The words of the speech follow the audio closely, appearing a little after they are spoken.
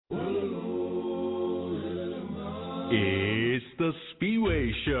It's the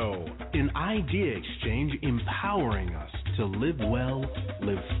Speedway Show, an idea exchange empowering us to live well,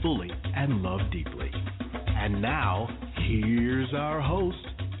 live fully, and love deeply. And now, here's our host,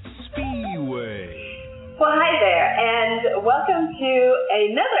 Speedway. Well, hi there, and welcome to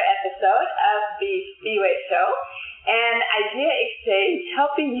another episode of the Speedway Show, an idea exchange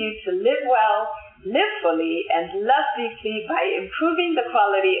helping you to live well, live fully, and love deeply by improving the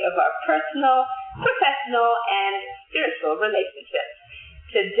quality of our personal, professional, and spiritual relationships.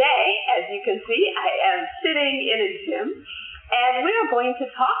 Today, as you can see, I am sitting in a gym, and we are going to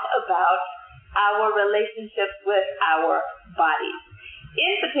talk about our relationships with our bodies.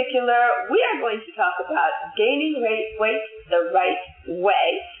 In particular, we are going to talk about gaining weight the right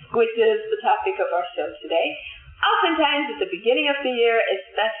way, which is the topic of our show today. Oftentimes, at the beginning of the year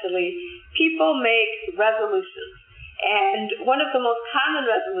especially, people make resolutions. And one of the most common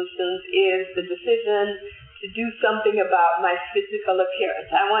resolutions is the decision to do something about my physical appearance.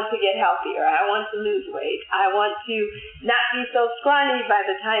 I want to get healthier. I want to lose weight. I want to not be so scrawny by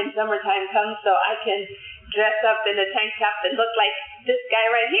the time summertime comes so I can dress up in a tank top and look like this guy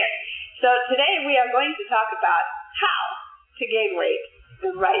right here. So today we are going to talk about how to gain weight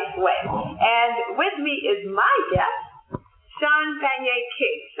the right way. And with me is my guest, Shaun Panyee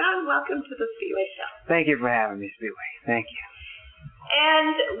King. Shaun, welcome to the Speedway Show. Thank you for having me, Speedway. Thank you.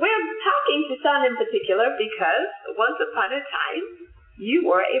 And we're talking to Shaun in particular because once upon a time, you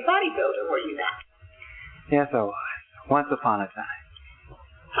were a bodybuilder, were you not? Yes, I was. Once upon a time.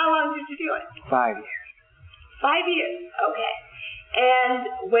 How long did you do it? 5 years. 5 years, okay. And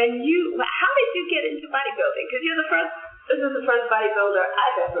how did you get into bodybuilding? Because this is the first bodybuilder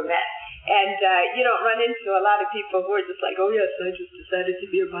I've ever met. And you don't run into a lot of people who are just like, oh yes, I just decided to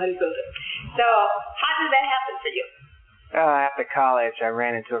be a bodybuilder. So how did that happen for you? After college, I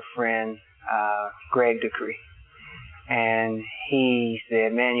ran into a friend, Greg Decree. And he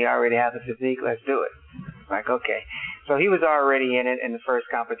said, man, you already have the physique, let's do it. I'm like, okay. So he was already in it, and the first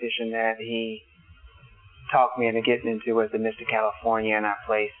competition that he talked me into getting into was the Mr. California, and I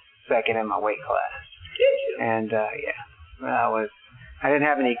placed second in my weight class. Did you? And I didn't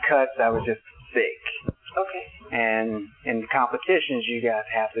have any cuts, I was just thick. Okay. And in competitions, you guys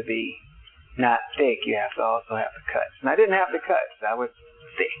have to be not thick, you have to also have the cuts. And I didn't have the cuts, I was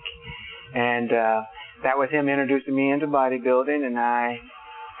thick. And that was him introducing me into bodybuilding, and I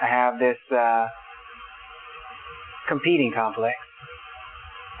have this competing complex.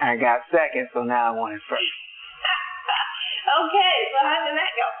 I got second, so now I wanted first. Okay, so how did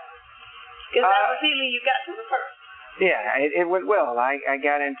that go? Because I have a feeling you got to the first. Yeah, it went well. I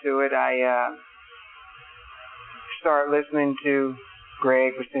got into it. I started listening to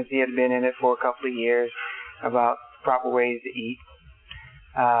Greg, since he had been in it for a couple of years, about proper ways to eat,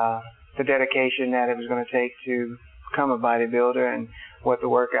 the dedication that it was going to take to become a bodybuilder and what the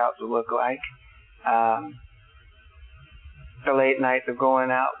workouts would look like, the late nights of going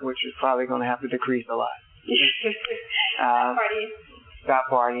out, which is probably going to have to decrease a lot. Stop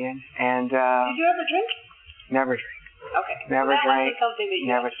partying. And did you ever drink? Never drink. Okay. Never drank. Something that you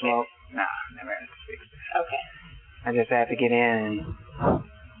never smoked. No, never had to fix it. Okay. I just had to get in and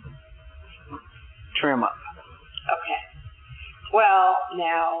trim up. Okay. Well,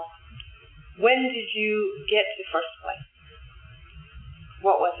 now, when did you get to first place?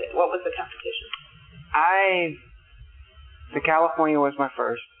 What was it? What was the competition? The California was my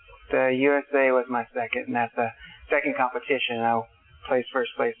first. The USA was my second, and that's the second competition. I placed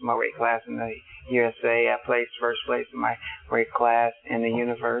first place in my weight class in the USA. I placed first place in my weight class in the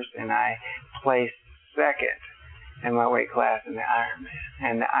universe, and I placed second in my weight class in the Ironman.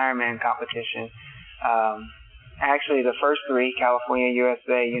 And the Ironman competition, actually the first three, California,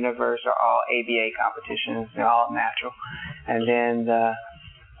 USA, Universe, are all ABA competitions. They're all natural. And then the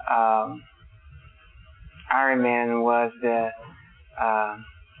Ironman was the,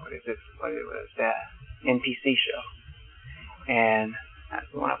 NPC show. And that's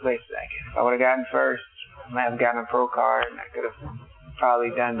the one I placed second. If I would have gotten first, I might have gotten a pro card, and I could have probably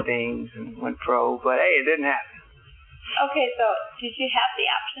done things and went pro, but hey, it didn't happen. Okay, so did you have the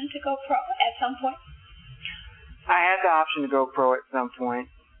option to go pro at some point? I had the option to go pro at some point.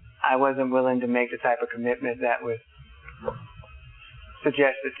 I wasn't willing to make the type of commitment that was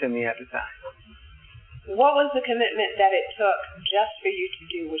suggested to me at the time. What was the commitment that it took just for you to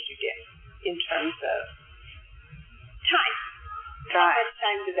do what you did in terms of time? How much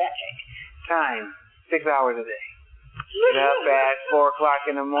time did that take? Time. 6 hours a day. Get up at 4 o'clock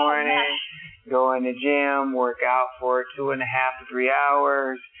in the morning, go in the gym, work out for 2.5 to 3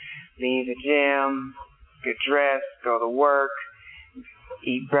 hours, leave the gym, get dressed, go to work,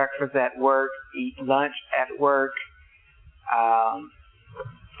 eat breakfast at work, eat lunch at work,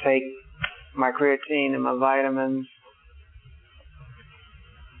 take my creatine and my vitamins,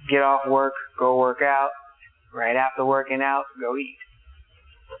 get off work, go work out, right after working out, go eat.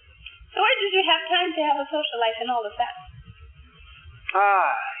 So where did you have time to have a social life and all of that?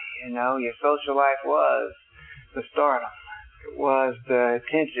 Your social life was the stardom. It was the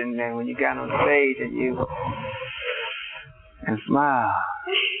attention, and when you got on stage and smile,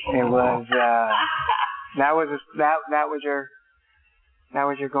 it was that was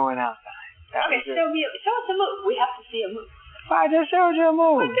your going out time. Okay, show us a move. We have to see a move. I just showed you a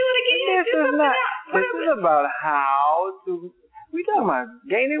move. Well, do it again. This is about how to. We talking about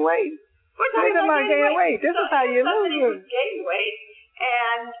gaining weight. We're talking about gaining weight. This is how you lose it. Gain weight,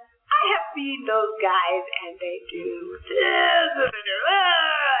 and I have seen those guys, and they do this,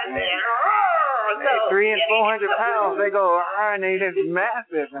 and they're 300 and 400 pounds. They go, and they just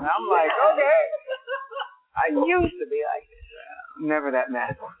massive, and I'm like, okay. I used to be like this. Never that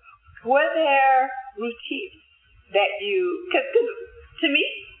massive. Were there routines that because to me,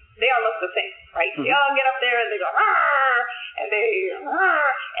 they all look the same, right? Mm-hmm. They all get up there and they go, and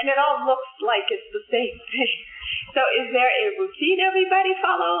it all looks like it's the same thing. So is there a routine everybody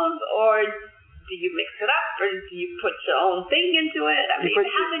follows, or do you mix it up, or do you put your own thing into it? I mean,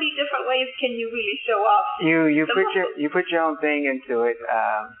 how many different ways can you really show off? You put your own thing into it.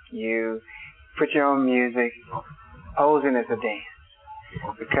 You put your own music. Posing is a dance.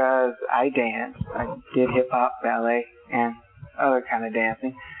 Because I dance, I did hip-hop, ballet, and other kind of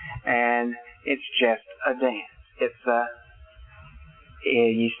dancing, and it's just a dance.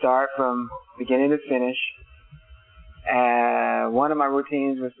 You start from beginning to finish. One of my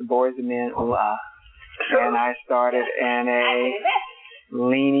routines was the boys and men, and I started in a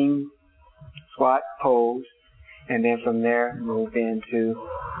leaning squat pose, and then from there moved into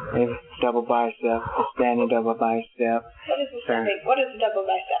a double bicep, a standing double bicep. What is a double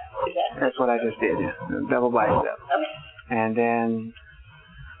bicep? That's what I just did, double bicep. Okay. And then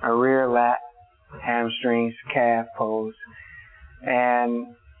a rear lat, hamstrings, calf pose.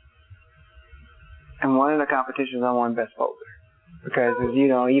 And one of the competitions I won best poser. Because you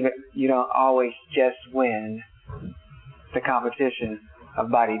don't always just win the competition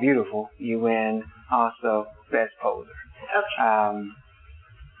of Body Beautiful, you win also best poser. Okay.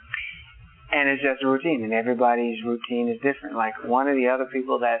 And it's just a routine, and everybody's routine is different. Like one of the other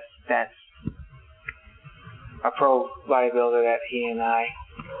people that's a pro bodybuilder that he and I,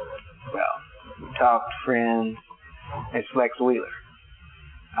 talked friends, is Flex Wheeler.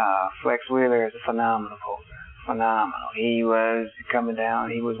 Flex Wheeler is a phenomenal poser. Phenomenal. He was coming down.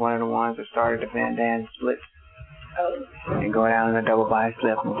 He was one of the ones that started the Van Damme splits. Oh. And go down in a double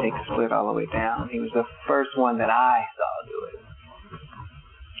bicep and take the split all the way down. He was the first one that I saw do it.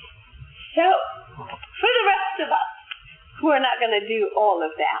 So, for the rest of us who are not going to do all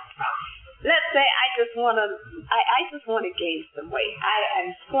of that, let's say I just want to gain some weight. I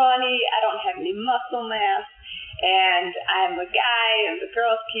am scrawny. I don't have any muscle mass. And I'm a guy, and the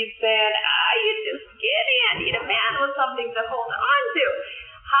girls keep saying, you're too skinny. I need a man with something to hold on to.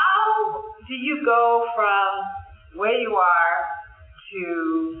 How do you go from where you are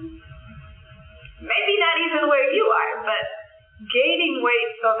to maybe not even where you are, but gaining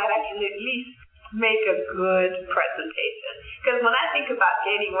weight so that I can at least make a good presentation? Because when I think about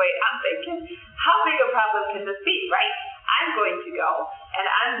gaining weight, I'm thinking, how big a problem can this be, right? I'm going to go, and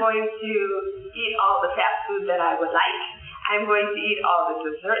I'm going to eat all the fast food that I would like. I'm going to eat all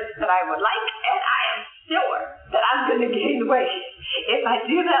the desserts that I would like, and I am sure that I'm going to gain weight if I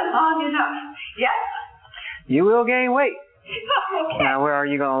do that long enough. Yes? You will gain weight. Okay. Now, are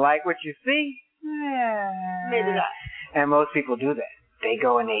you going to like what you see? Maybe not. And most people do that. They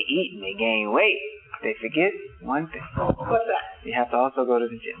go and they eat and they gain weight. They forget one thing. What's that? You have to also go to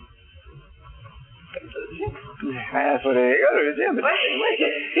the gym. That's what they go to the gym.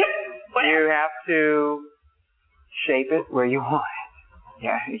 You have to shape it where you want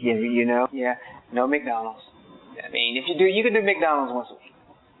it. Yeah, no McDonald's. I mean, if you do, you can do McDonald's once a week.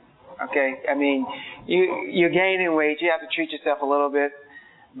 Okay? I mean, you're gaining weight. You have to treat yourself a little bit,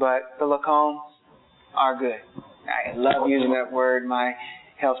 but the Lacombs are good. I love using that word. My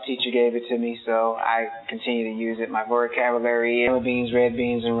health teacher gave it to me, so I continue to use it. My vocabulary: yellow beans, red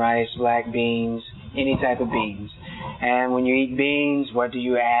beans, and rice, black beans, any type of beans. And when you eat beans, what do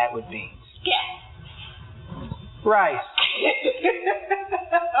you add with beans? Gas. Rice.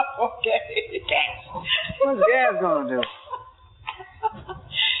 Okay. Gas. What's gas gonna do?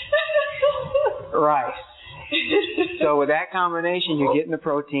 Rice. So with that combination, you're getting the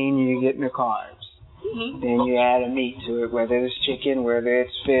protein, you're getting the carbs. Mm-hmm. Then you add a meat to it, whether it's chicken, whether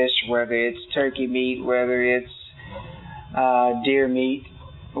it's fish, whether it's turkey meat, whether it's deer meat,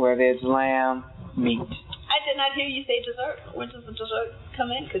 whether it's lamb meat. I did not hear you say dessert. Where does the dessert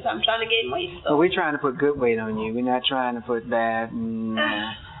come in? Because I'm trying to gain weight. So. Well, we're trying to put good weight on you. We're not trying to put bad. No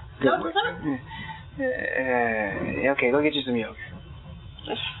dessert? Okay, go get you some yogurt.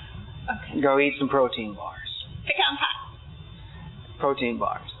 Okay. Go eat some protein bars. Pecan pie. Protein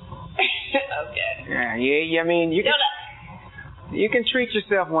bars. Okay. Yeah, I mean, you can treat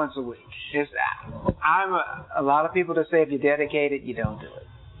yourself once a week. A lot of people that say if you're dedicated, you don't do it.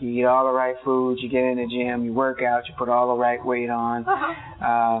 You eat all the right foods, you get in the gym, you work out, you put all the right weight on.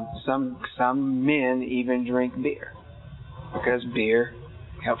 Some men even drink beer because beer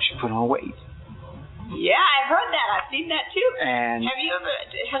helps you put on weight. Yeah, I've heard that. I've seen that too. And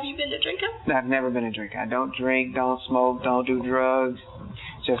have you been a drinker? I've never been a drinker. I don't drink, don't smoke, don't do drugs.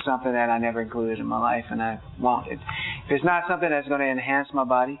 It's just something that I never included in my life, and I want it. If it's not something that's going to enhance my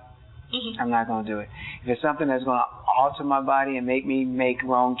body, I'm not going to do it. If it's something that's going to alter my body and make me make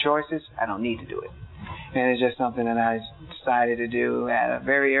wrong choices, I don't need to do it. And it's just something that I decided to do at a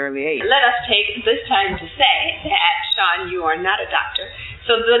very early age. Let us take this time to say that, Shaun, you are not a doctor.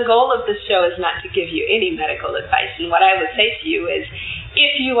 So the goal of this show is not to give you any medical advice. And what I would say to you is,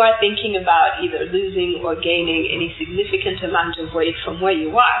 if you are thinking about either losing or gaining any significant amount of weight from where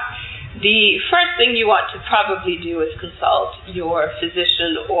you are, the first thing you want to probably do is consult your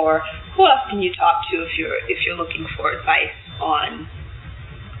physician, or who else can you talk to if you're looking for advice on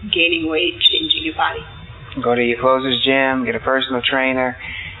gaining weight, changing your body. Go to your closest gym, get a personal trainer.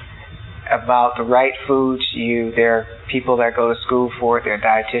 About the right foods, there are people that go to school for it. They're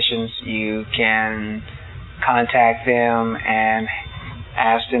dietitians. You can contact them and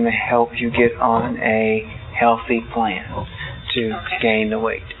ask them to help you get on a healthy plan to gain the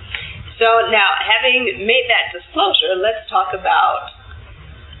weight. So now, having made that disclosure, let's talk about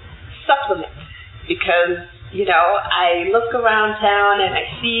supplements. Because, I look around town and I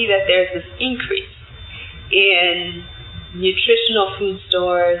see that there's this increase in nutritional food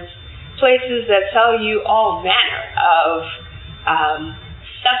stores, places that sell you all manner of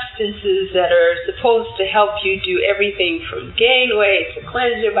substances that are supposed to help you do everything from gain weight to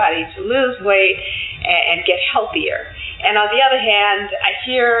cleanse your body to lose weight and get healthier. And on the other hand, I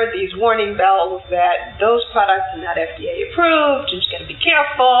hear these warning bells that those products are not FDA approved, and you got to be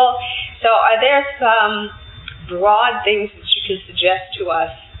careful. So are there some broad things that you can suggest to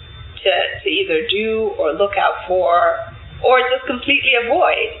us to either do or look out for, or just completely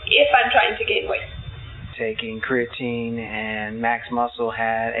avoid if I'm trying to gain weight? Taking creatine and Max Muscle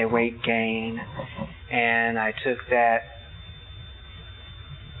had a weight gain, and I took that,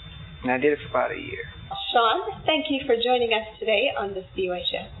 and I did it for about a year. Shaun, thank you for joining us today on the Speedway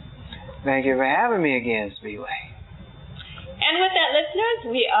Show. Thank you for having me again, Speedway. And with that, listeners,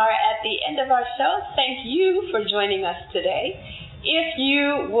 we are at the end of our show. Thank you for joining us today. If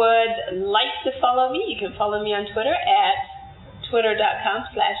you would like to follow me, you can follow me on Twitter at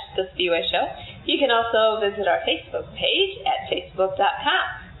twitter.com/thespeedwayshow. You can also visit our Facebook page at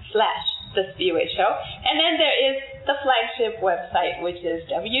facebook.com/thespeedwayshow. And then there is the flagship website, which is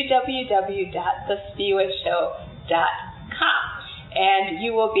www.thespeedwayshow.com. And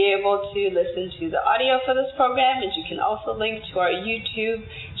you will be able to listen to the audio for this program, and you can also link to our YouTube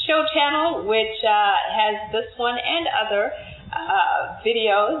show channel, which has this one and other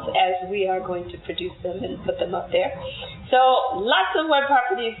videos as we are going to produce them and put them up there. So lots of web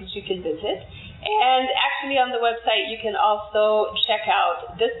properties that you can visit. And actually on the website you can also check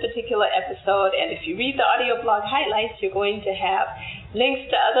out this particular episode, and if you read the audio blog highlights, you're going to have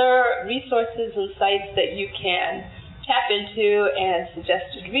links to other resources and sites that you can tap into, and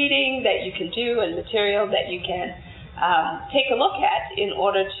suggested reading that you can do, and material that you can take a look at in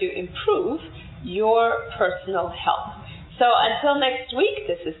order to improve your personal health. So until next week,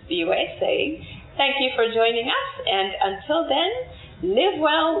 this is Speedway saying thank you for joining us, and until then, live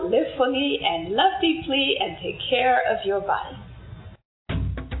well, live fully, and love deeply, and take care of your body.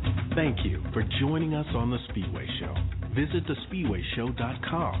 Thank you for joining us on The Speedway Show. Visit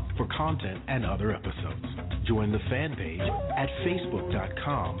thespeedwayshow.com for content and other episodes. Join the fan page at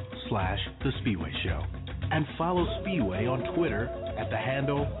facebook.com/thespeedwayshow. And follow Speedway on Twitter at the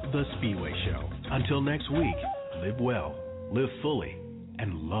handle The Speedway Show. Until next week, live well, live fully,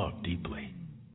 and love deeply.